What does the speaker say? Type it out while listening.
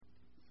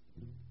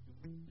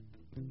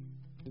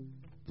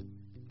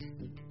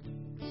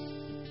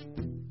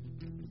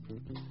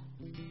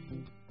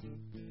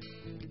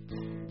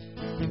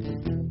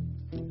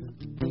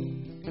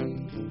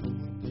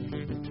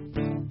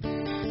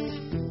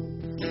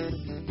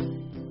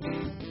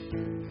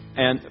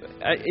And,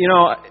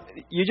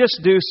 you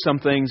just do some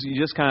things, you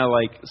just kind of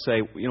like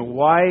say,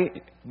 why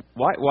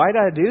did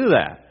I do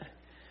that?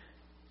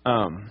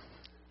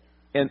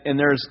 And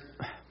there's,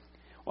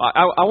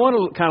 I want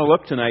to kind of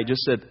look tonight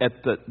just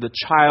at the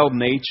child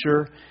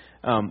nature.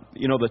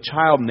 The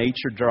child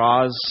nature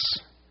draws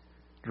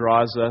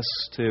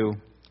us to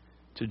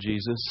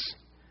Jesus.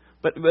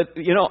 But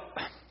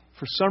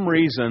for some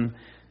reason,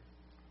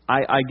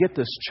 I get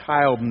this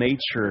child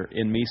nature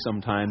in me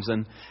sometimes,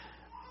 and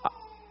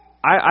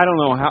I don't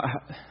know how.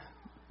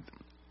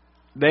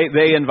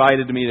 They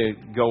invited me to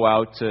go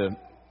out to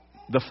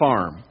the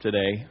farm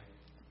today,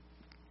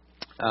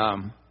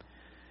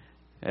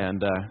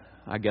 and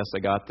I guess I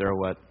got there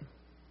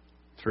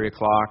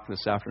 3:00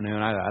 this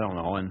afternoon. I don't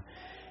know, and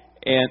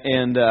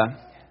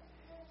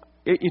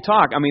you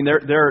talk. I mean,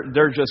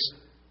 they're just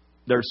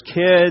there's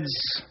kids,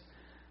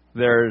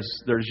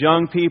 there's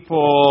young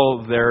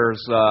people,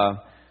 there's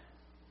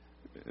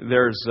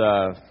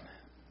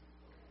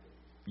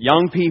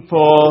young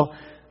people,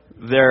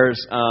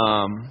 there's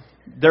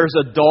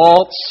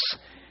adults,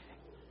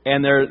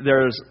 and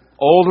there's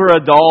older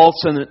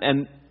adults,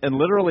 and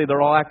literally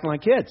they're all acting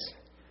like kids.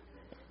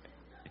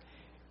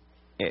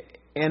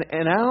 And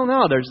I don't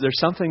know. There's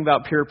something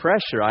about peer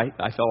pressure. I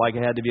felt like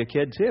I had to be a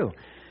kid too.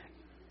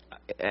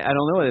 I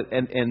don't know.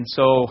 And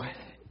so,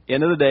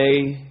 end of the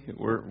day,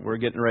 we're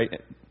getting right.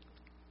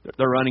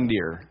 They're running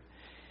deer,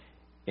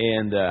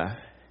 and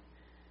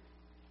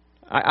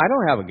I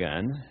don't have a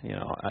gun.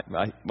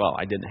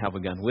 I didn't have a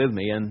gun with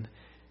me, and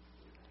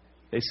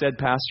they said,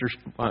 "Pastor,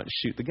 why don't you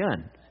shoot the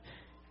gun?"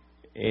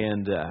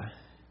 And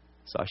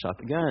so I shot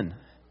the gun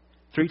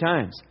 3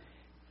 times.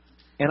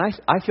 And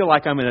I feel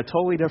like I'm in a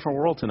totally different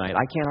world tonight.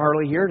 I can't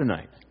hardly hear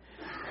tonight.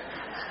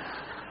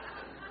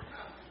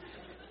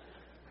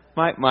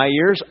 My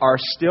ears are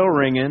still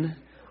ringing.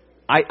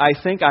 I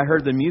think I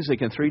heard the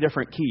music in 3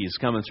 different keys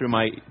coming through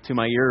to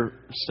my ears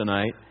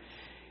tonight.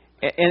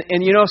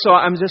 And so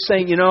I'm just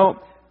saying,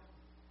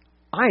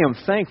 I am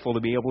thankful to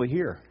be able to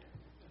hear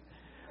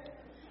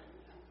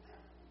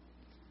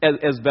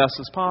as best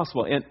as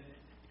possible. And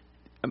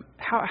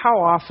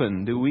how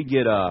often do we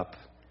get up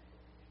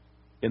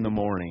in the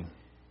morning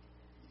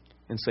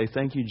and say,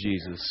 "Thank you,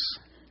 Jesus,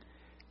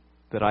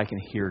 that I can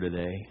hear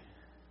today.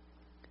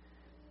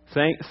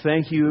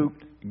 Thank you,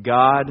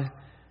 God,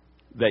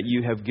 that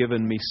you have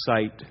given me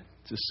sight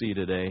to see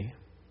today.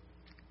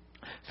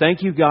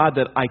 Thank you, God,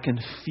 that I can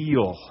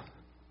feel.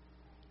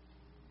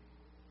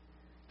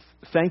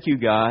 Thank you,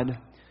 God,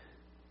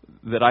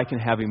 that I can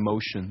have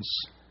emotions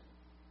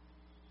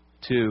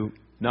to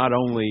not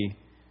only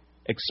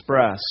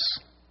express,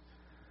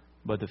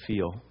 but to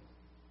feel."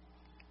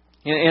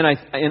 And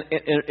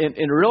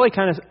it really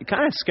kind of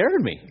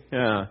scared me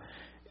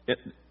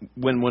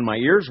when my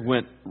ears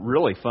went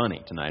really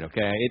funny tonight.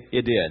 Okay,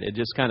 it did. It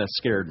just kind of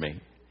scared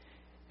me,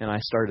 and I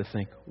started to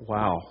think,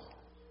 wow,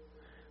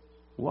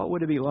 what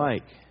would it be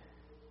like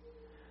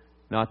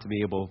not to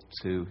be able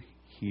to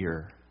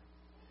hear?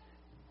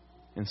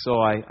 And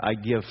so I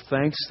give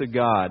thanks to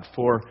God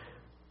for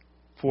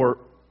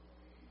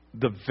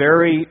the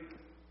very,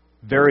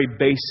 very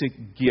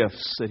basic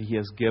gifts that He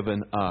has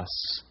given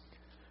us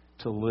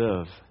to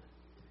live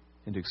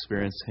and to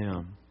experience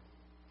Him.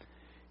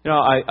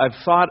 I've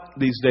thought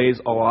these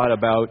days a lot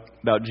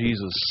about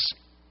Jesus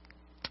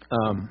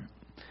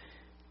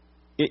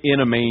in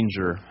a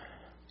manger.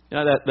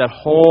 That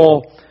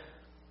whole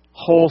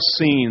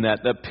scene,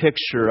 that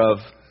picture of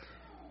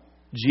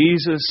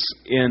Jesus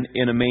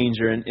in a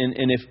manger, and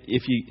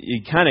if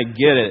you kind of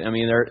get it, I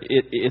mean,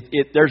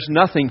 there's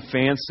nothing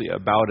fancy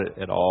about it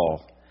at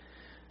all.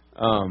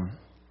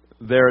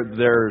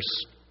 There's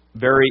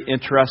very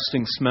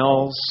interesting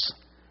smells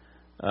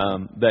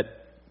that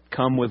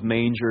come with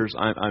mangers.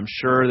 I'm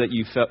sure that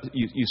you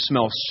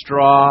smell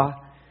straw.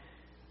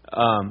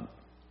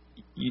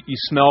 You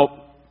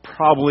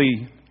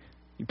probably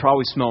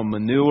smell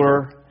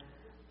manure.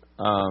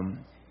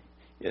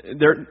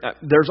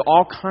 There's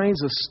all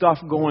kinds of stuff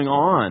going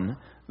on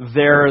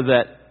there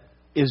that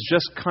is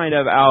just kind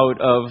of out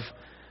of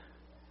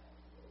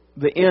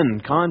the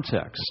in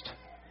context.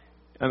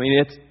 I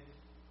mean,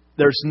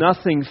 there's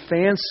nothing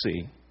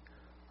fancy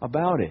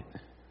about it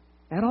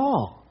at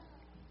all.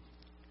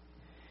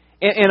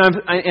 And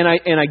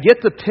I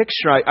get the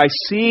picture. I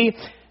see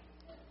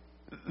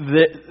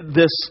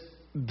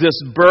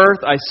this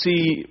birth. I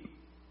see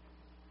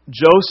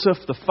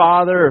Joseph, the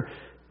father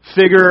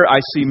figure.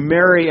 I see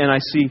Mary, and I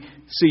see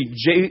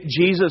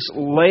Jesus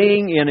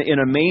laying in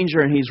a manger,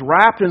 and He's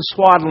wrapped in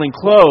swaddling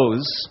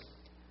clothes.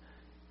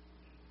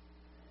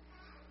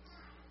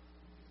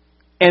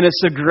 And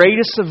it's the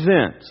greatest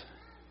event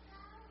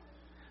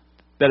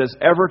that has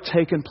ever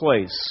taken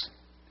place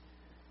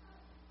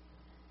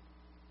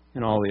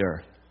in all the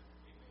earth.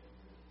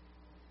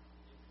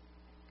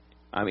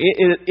 I mean,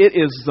 it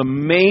is the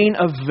main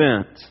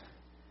event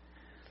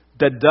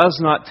that does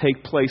not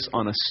take place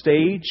on a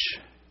stage.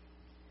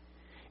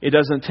 It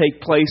doesn't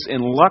take place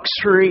in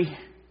luxury.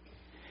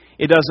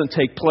 It doesn't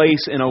take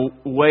place in a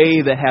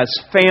way that has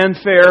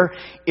fanfare.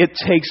 It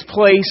takes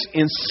place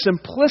in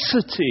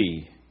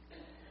simplicity.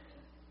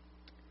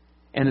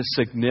 And is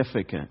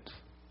significant.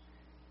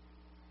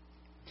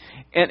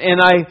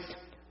 And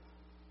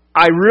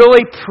I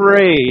really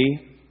pray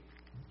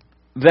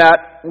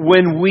that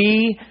when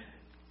we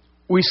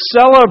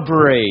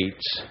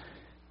celebrate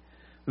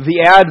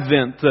the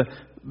Advent,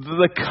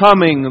 the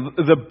coming,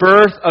 the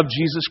birth of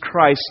Jesus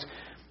Christ,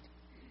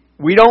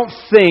 we don't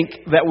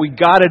think that we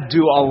got to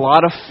do a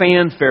lot of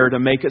fanfare to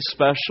make it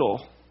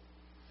special.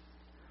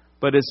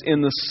 But it's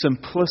in the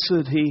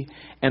simplicity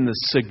and the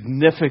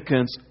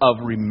significance of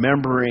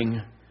remembering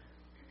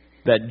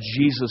that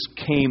Jesus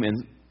came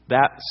in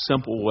that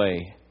simple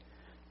way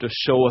to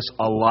show us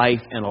a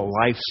life and a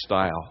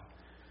lifestyle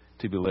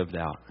to be lived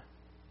out.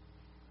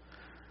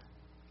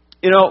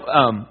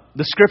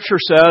 The Scripture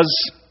says,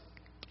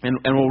 and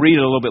we'll read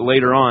it a little bit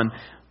later on,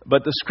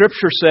 but the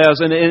Scripture says,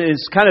 and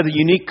it's kind of the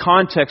unique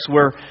context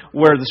where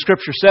the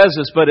Scripture says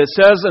this, but it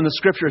says in the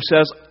Scripture, it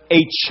says,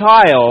 a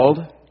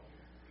child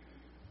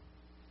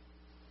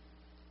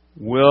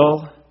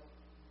will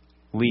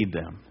lead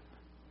them.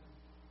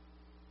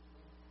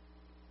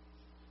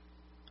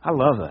 I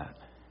love that.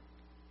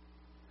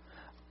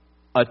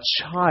 A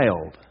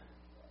child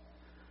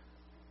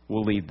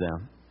will lead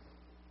them.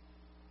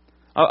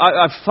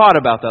 I've thought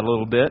about that a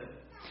little bit.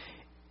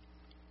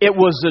 It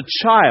was a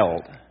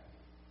child,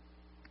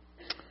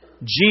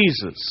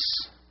 Jesus,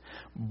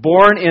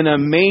 born in a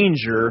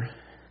manger,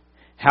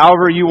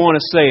 however you want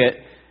to say it,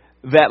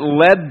 that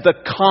led the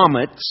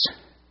comets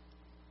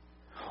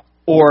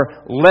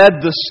or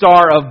led the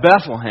Star of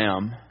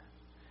Bethlehem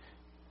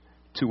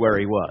to where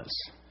he was.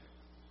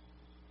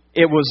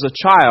 It was a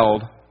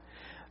child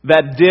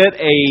that did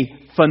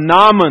a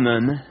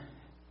phenomenon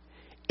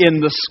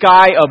in the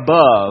sky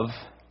above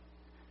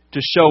to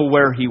show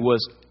where he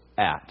was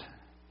at.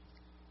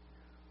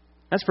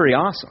 That's pretty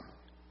awesome.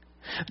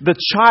 The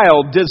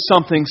child did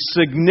something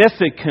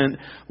significant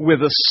with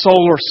the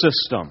solar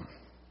system.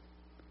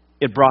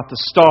 It brought the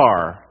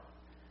star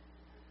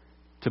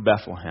to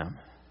Bethlehem.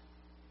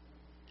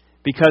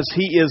 Because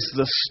he is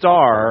the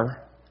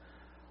star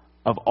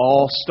of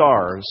all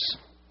stars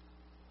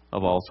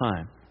of all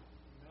time.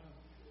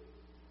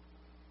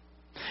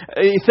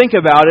 You think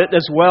about it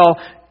as well.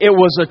 It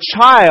was a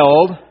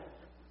child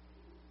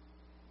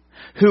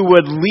who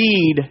would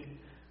lead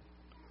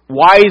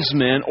wise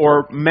men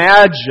or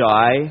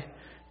magi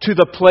to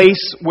the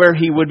place where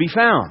he would be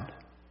found.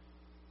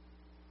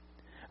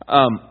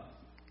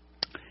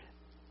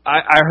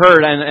 I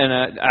heard,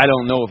 and I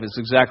don't know if it's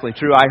exactly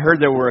true, I heard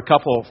there were a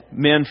couple of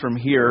men from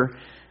here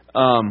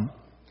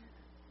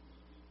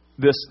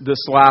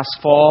this last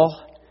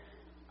fall.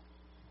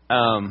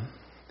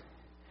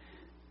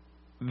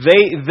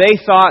 They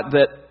thought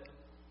that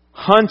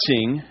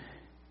hunting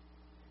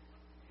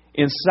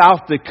in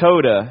South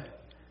Dakota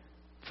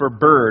for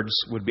birds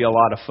would be a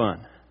lot of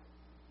fun.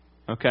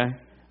 Okay?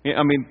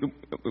 I mean,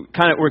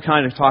 we're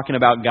kind of talking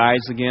about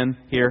guys again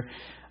here.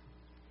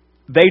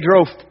 They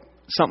drove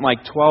something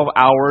like 12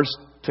 hours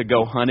to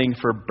go hunting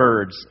for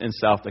birds in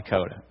South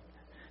Dakota.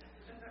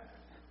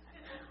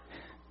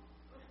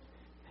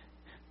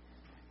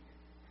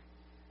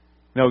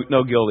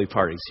 No guilty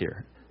parties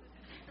here.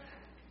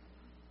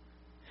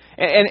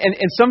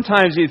 And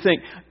sometimes you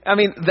think, I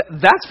mean,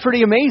 that's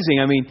pretty amazing.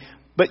 I mean,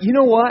 but you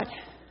know what?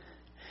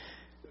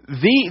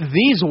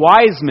 These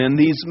wise men,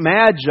 these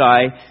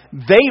magi,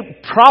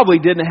 they probably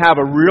didn't have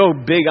a real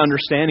big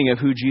understanding of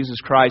who Jesus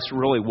Christ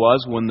really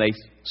was when they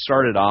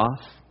started off.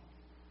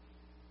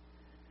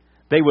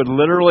 They would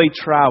literally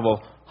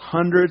travel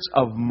hundreds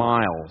of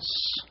miles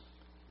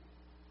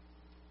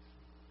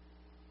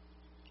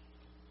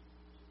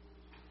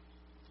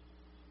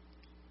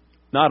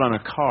not on a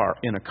car,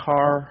 in a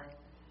car.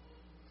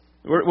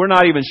 We're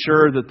not even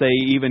sure that they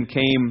even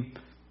came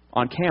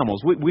on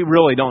camels. We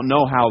really don't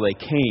know how they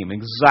came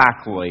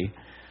exactly.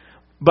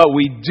 But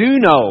we do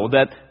know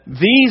that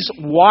these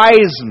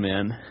wise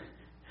men,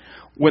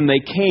 when they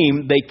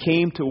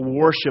came to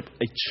worship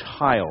a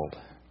child.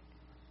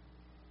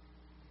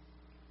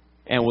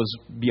 And was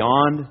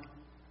beyond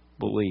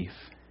belief.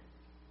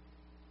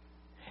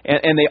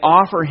 And they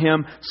offer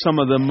him some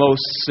of the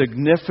most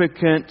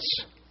significant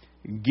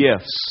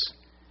gifts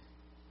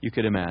you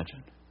could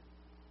imagine.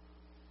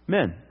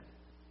 Men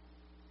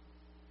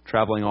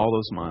traveling all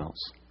those miles.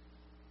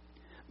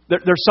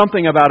 There's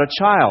something about a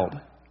child.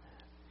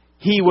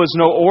 He was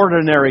no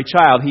ordinary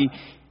child.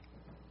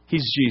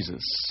 He's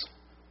Jesus.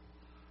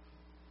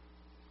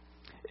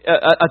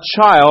 A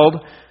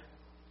child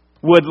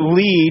would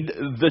lead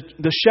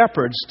the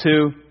shepherds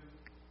to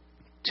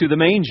the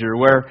manger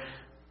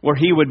where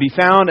he would be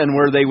found and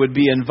where they would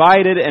be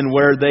invited and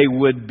where they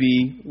would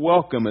be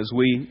welcome, as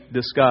we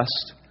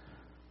discussed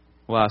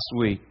last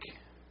week.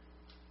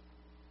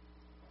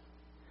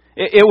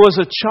 It was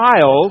a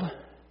child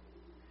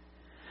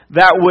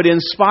that would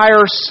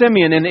inspire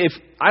Simeon, and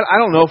I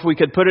don't know if we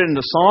could put it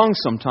into song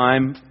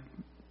sometime,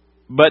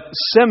 But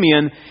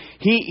Simeon,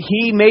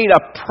 he made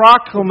a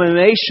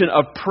proclamation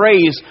of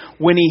praise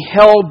when he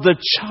held the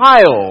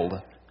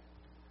child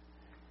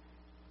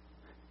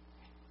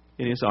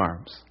in his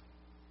arms.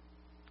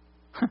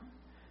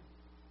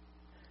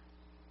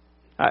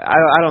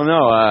 I don't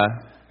know,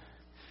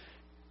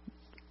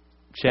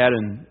 Chad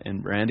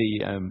and Brandy.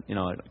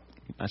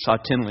 I saw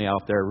Tinley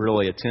out there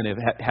really attentive.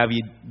 Have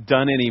you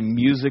done any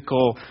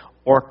musical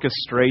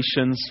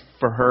orchestrations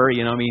for her?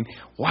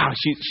 Wow,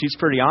 she's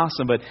pretty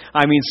awesome. But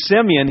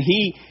Simeon,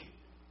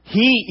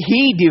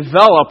 he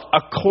developed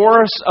a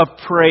chorus of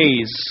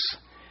praise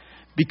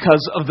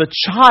because of the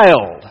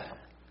child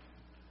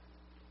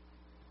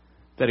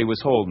that he was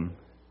holding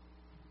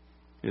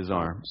in his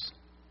arms.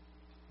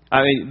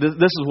 This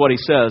is what he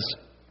says.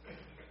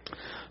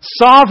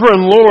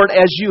 Sovereign Lord,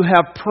 as you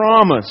have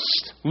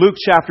promised. Luke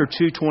chapter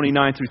 2,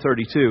 29 through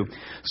 32.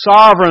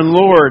 Sovereign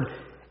Lord,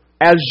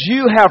 as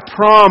you have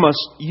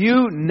promised,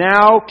 you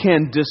now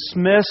can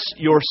dismiss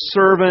your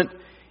servant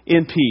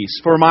in peace.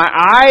 For my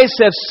eyes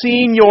have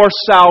seen your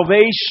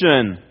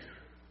salvation.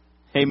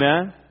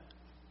 Amen.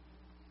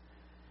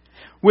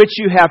 Which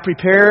you have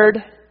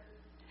prepared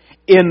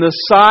in the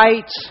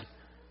sight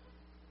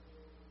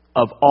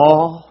of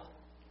all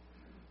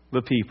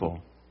the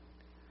people.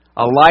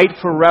 A light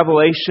for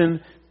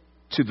revelation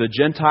to the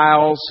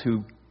Gentiles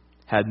who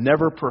had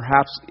never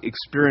perhaps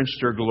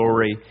experienced your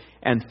glory,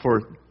 and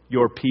for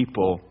your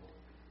people,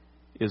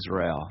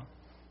 Israel.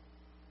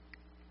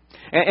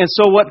 And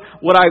so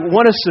what I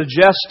want to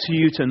suggest to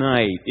you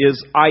tonight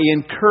is I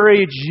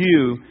encourage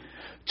you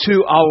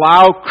to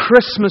allow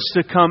Christmas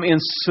to come in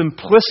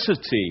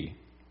simplicity,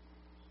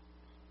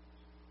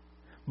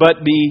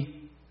 but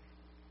be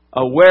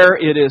aware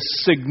it is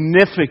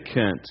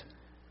significant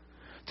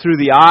through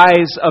the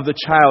eyes of the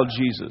child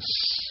Jesus.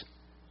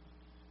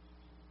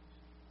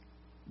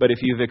 But if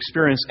you've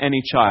experienced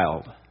any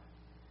child,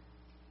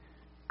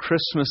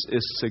 Christmas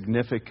is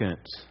significant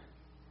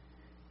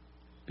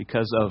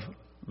because of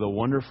the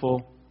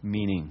wonderful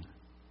meaning,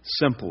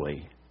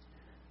 simply,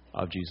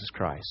 of Jesus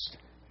Christ.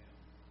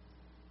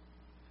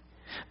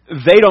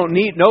 They don't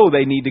know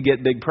they need to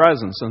get big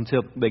presents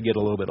until they get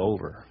a little bit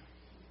older.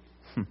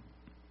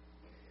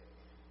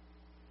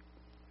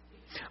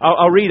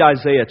 I'll read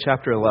Isaiah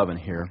chapter 11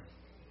 here.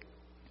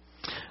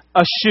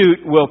 A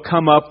shoot will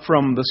come up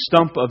from the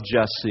stump of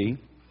Jesse.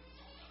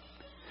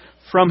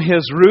 From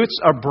his roots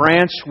a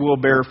branch will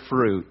bear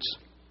fruit.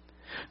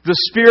 The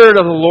Spirit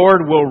of the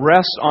Lord will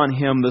rest on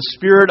him, the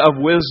Spirit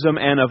of wisdom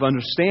and of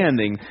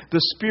understanding,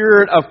 the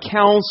Spirit of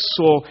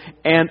counsel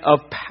and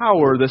of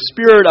power, the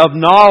Spirit of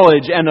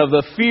knowledge and of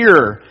the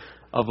fear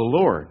of the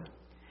Lord.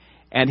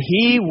 And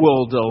he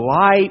will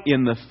delight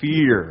in the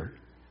fear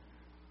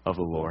of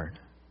the Lord.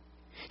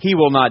 He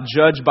will not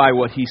judge by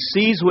what he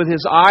sees with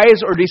his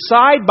eyes or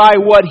decide by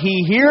what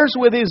he hears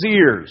with his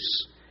ears.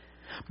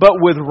 But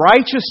with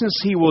righteousness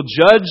he will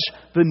judge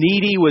the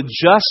needy. With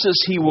justice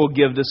he will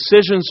give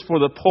decisions for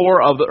the poor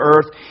of the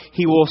earth.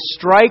 He will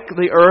strike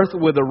the earth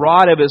with the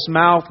rod of his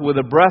mouth. With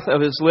the breath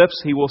of his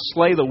lips he will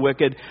slay the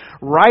wicked.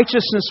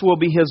 Righteousness will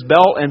be his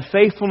belt, and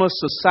faithfulness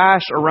the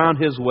sash around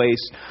his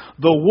waist.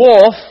 The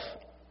wolf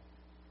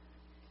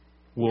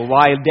will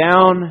lie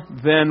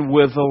down then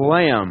with the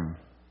lamb,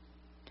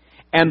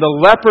 and the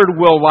leopard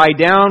will lie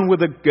down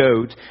with the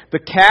goat, the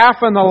calf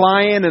and the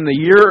lion and the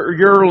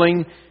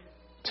yearling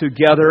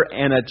together,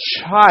 and a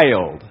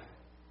child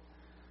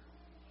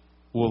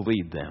will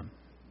lead them.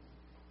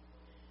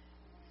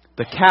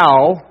 The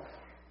cow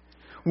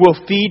will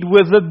feed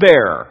with the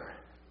bear.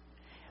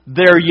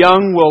 Their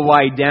young will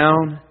lie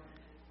down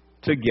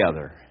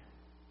together,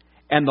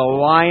 and the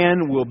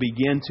lion will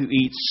begin to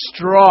eat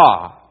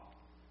straw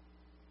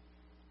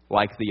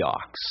like the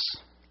ox.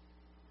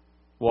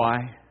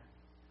 Why?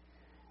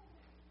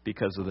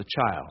 Because of the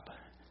child,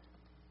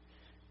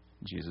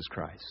 Jesus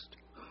Christ.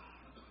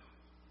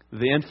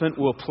 The infant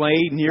will play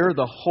near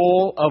the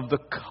hole of the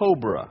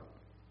cobra,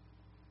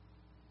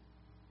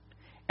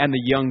 and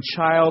the young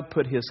child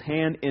put his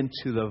hand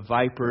into the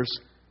viper's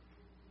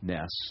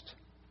nest.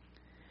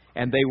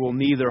 And they will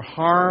neither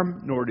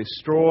harm nor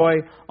destroy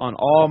on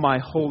all my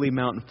holy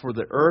mountain, for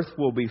the earth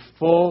will be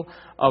full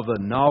of the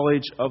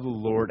knowledge of the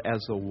Lord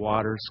as the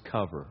waters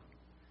cover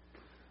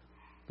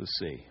the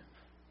sea.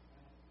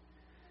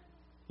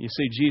 You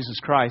see, Jesus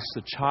Christ,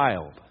 the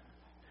child,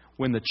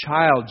 when the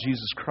child,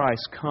 Jesus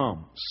Christ,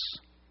 comes,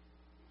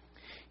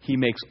 He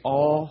makes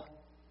all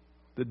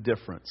the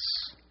difference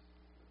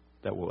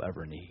that we'll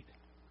ever need.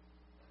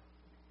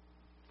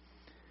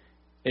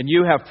 And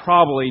you have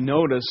probably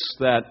noticed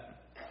that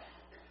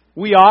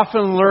we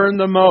often learn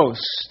the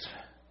most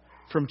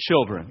from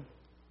children.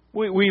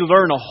 We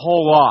learn a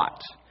whole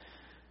lot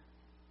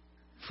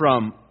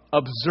from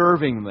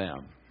observing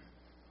them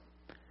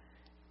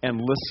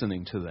and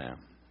listening to them.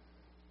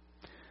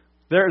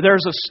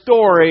 There's a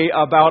story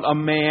about a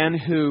man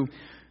who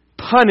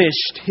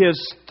punished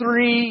his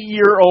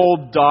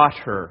 3-year-old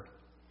daughter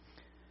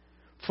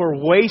for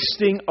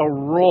wasting a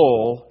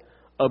roll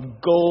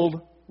of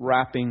gold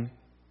wrapping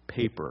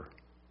paper.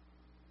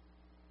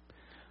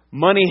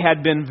 Money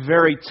had been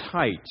very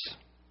tight.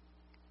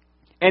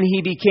 And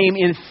he became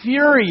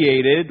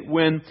infuriated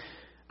when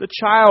the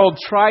child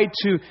tried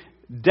to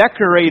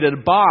decorate a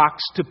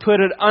box to put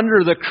it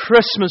under the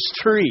Christmas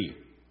tree.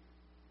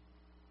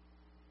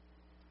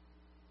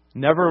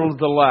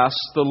 Nevertheless,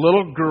 the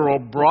little girl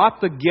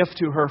brought the gift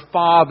to her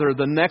father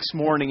the next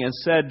morning and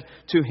said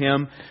to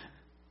him,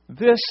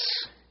 "This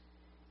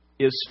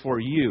is for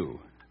you,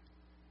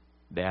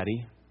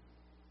 Daddy."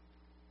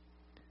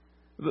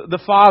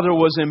 The father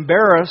was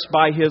embarrassed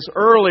by his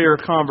earlier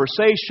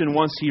conversation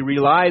once he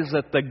realized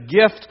that the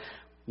gift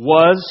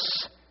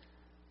was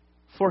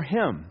for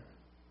him.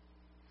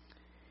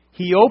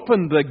 He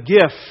opened the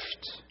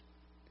gift,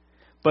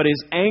 but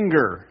his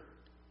anger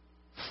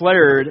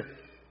flared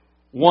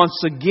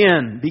once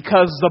again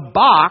because the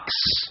box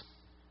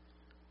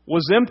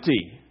was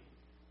empty.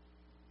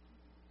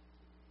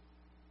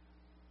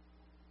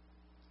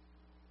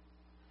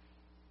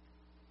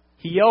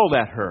 He yelled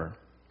at her,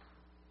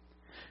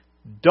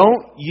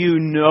 "Don't you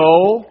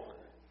know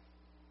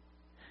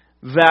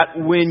that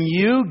when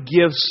you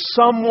give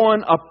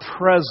someone a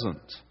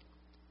present,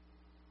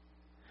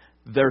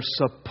 there's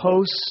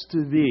supposed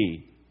to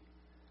be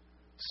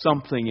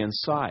something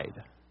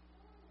inside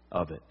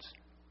of it?"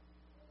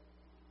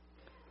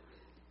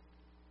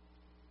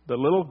 The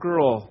little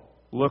girl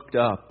looked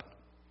up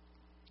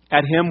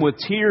at him with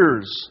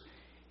tears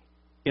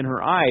in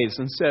her eyes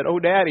and said, "Oh,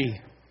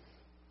 Daddy,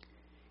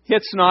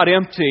 it's not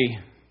empty.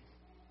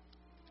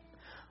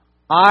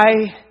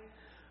 I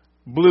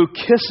blew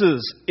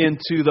kisses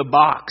into the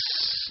box.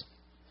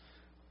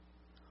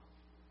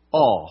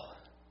 All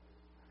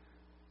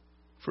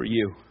for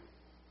you,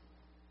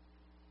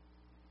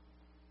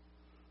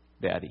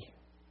 Daddy."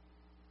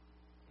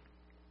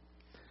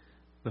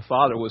 The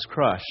father was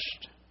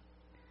crushed.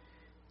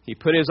 He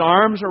put his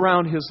arms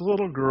around his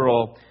little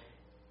girl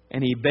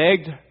and he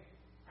begged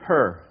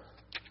her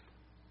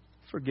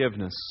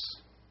forgiveness.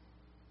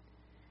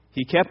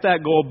 He kept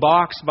that gold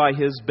box by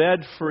his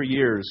bed for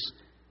years.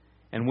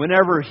 And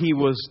whenever he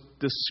was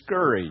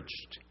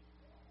discouraged,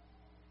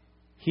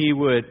 he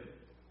would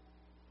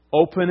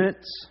open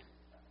it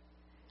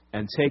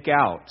and take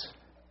out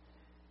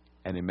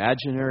an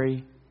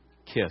imaginary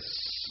kiss.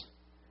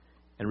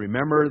 And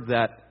remember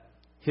that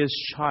his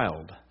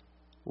child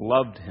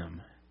loved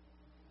him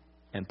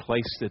and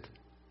placed it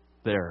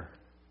there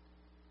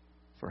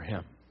for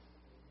him.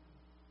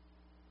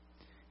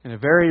 In a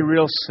very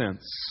real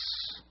sense,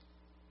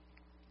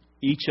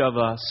 each of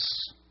us,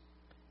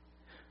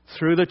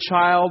 through the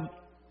child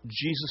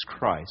Jesus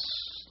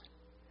Christ,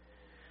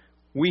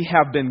 we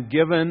have been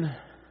given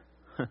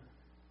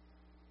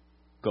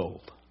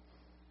gold.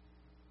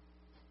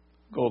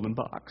 Golden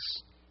box.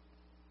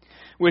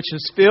 Which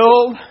is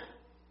filled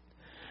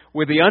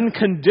with the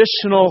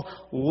unconditional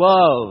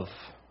love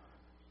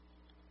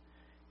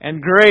and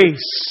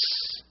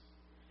grace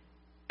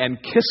and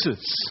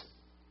kisses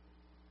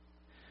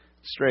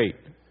straight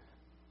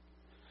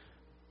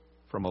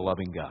from a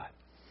loving God.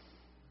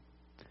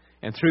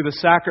 And through the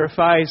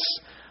sacrifice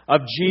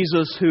of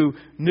Jesus, who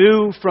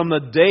knew from the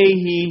day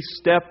He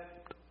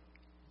stepped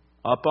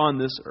up on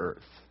this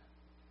earth,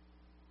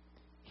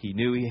 He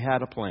knew He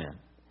had a plan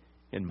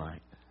in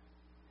mind.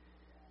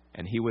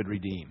 And He would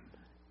redeem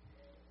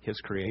His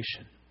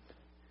creation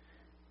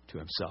to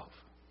Himself.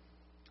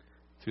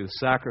 Through the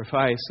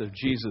sacrifice of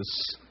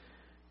Jesus,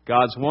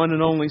 God's one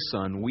and only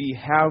Son, we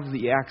have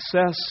the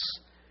access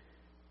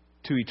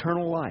to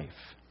eternal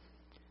life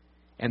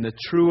and the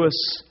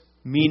truest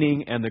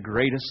meaning and the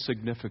greatest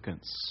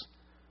significance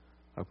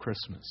of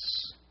Christmas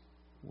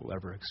we'll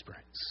ever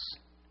experience.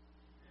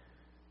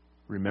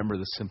 Remember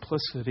the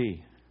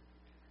simplicity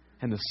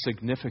and the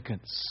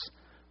significance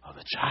of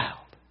the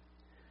child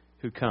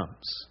who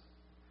comes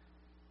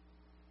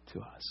to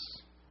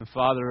us. And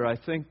Father, I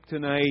think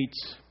tonight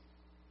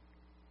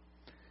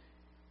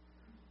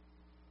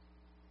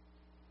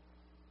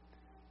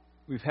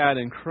we've had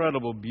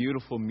incredible,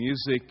 beautiful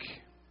music,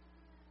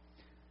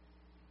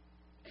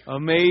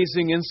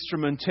 amazing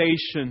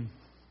instrumentation,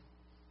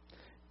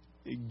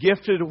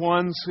 gifted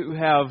ones who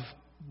have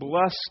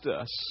blessed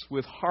us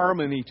with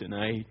harmony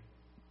tonight.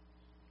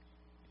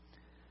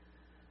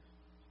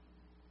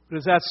 But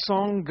as that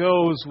song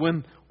goes,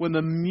 when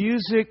the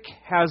music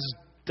has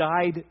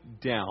died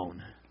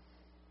down,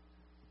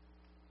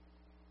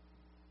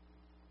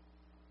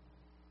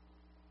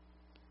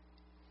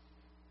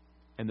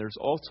 and there's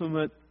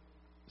ultimate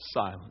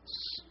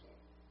silence,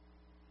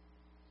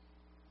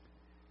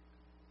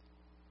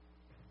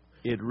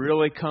 it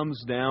really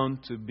comes down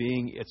to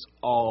being, it's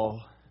all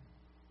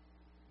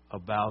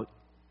about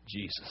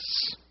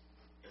Jesus.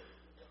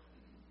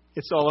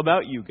 It's all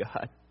about you,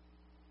 God.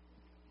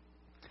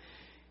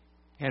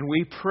 And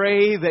we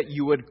pray that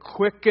you would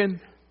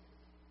quicken,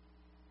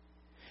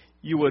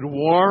 you would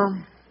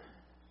warm,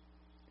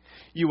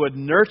 you would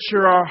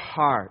nurture our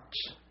heart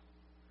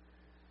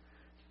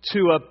to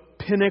a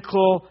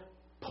pinnacle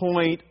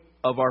point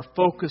of our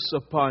focus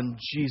upon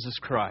Jesus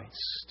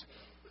Christ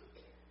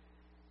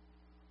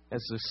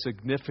as a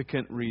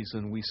significant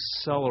reason we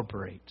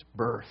celebrate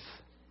birth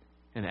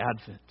and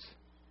Advent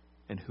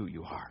and who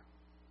you are.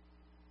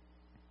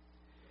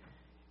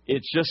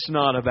 It's just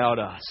not about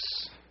us.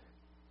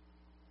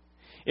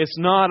 It's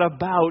not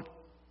about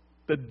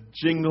the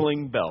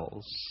jingling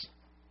bells.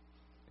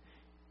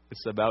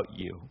 It's about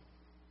you.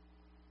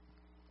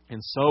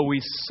 And so we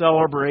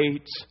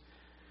celebrate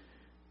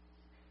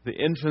the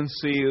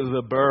infancy,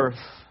 the birth,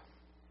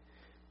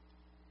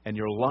 and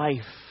your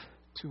life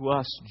to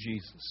us,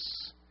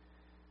 Jesus.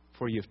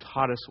 For you've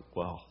taught us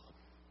well.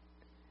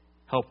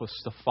 Help us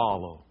to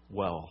follow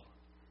well.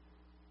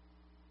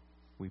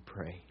 We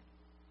pray.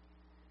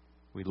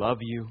 We love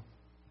you.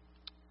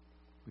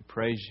 We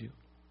praise you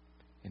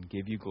and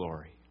give you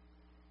glory.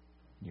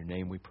 In your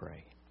name we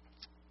pray.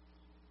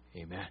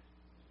 Amen.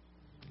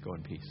 Go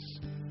in peace.